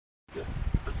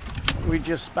We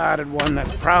just spotted one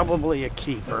that's probably a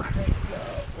keeper.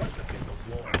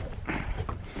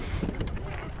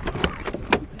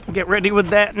 Get ready with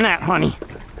that net, honey.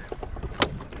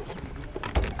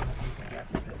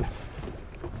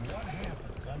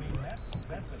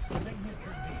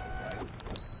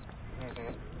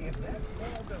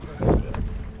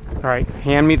 All right,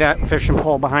 hand me that fishing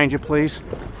pole behind you, please.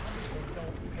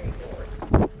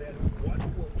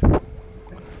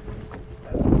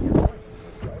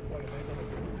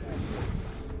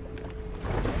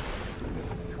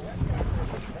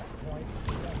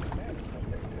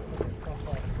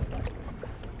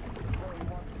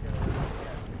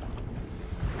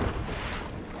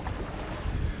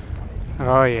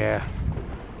 Oh yeah.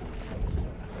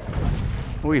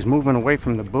 Oh, he's moving away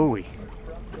from the buoy.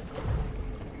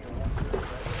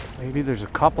 Maybe there's a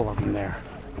couple of them there.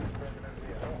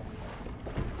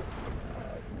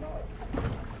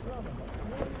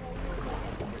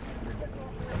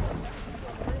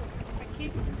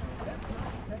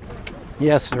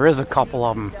 Yes, there is a couple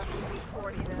of them.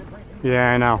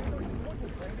 Yeah, I know.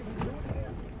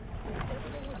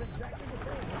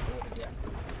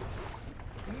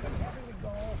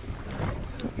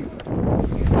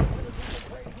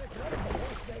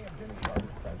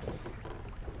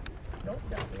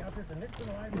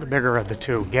 The bigger of the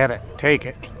two. Get it. Take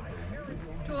it.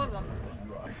 Two of them.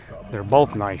 They're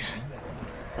both nice.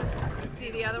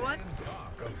 See the other one?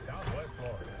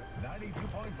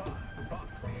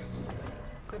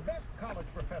 The best college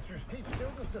professors teach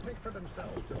students to think for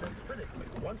themselves, to think critically.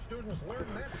 Once students learn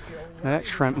that skill, That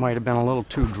shrimp might have been a little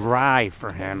too dry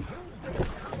for him.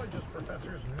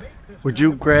 Would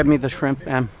you grab me the shrimp,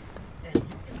 Em? and you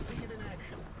can see it in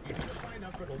action. You can sign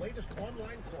up for the latest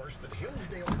online course that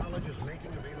Hillsdale College is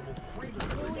making available free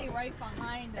to Really right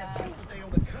behind Hillsdale,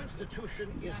 the Constitution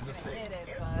is the thing. hit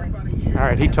it, but Everybody here All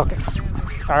right, he took it.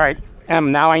 All right,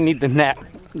 Em, now I need the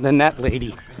net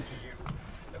lady.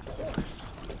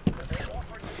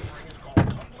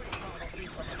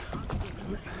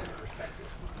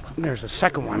 There's a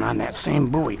second one on that same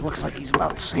buoy. Looks like he's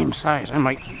about the same size. I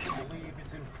might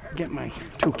get my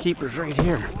two keepers right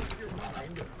here.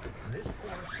 this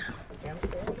course and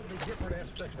all of the different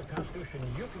aspects of the Constitution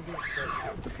you can get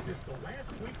started. This is the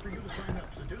last week for you to sign up,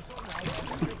 so do so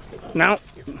now.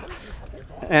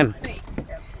 Now, Em.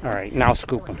 All right, now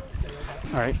scoop him.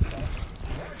 All right.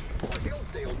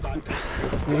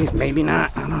 Maybe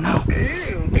not. I don't know.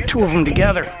 The two of them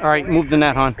together. All right, move the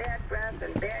net, hon. Bad breath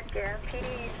and bad gas.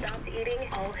 PD stopped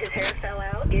eating. All his hair fell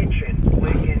out. Itching,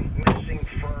 licking, missing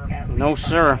fur. No,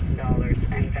 sir.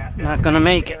 Not gonna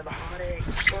make it.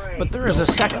 But there is a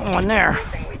second one there.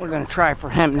 We're gonna try for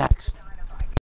him now.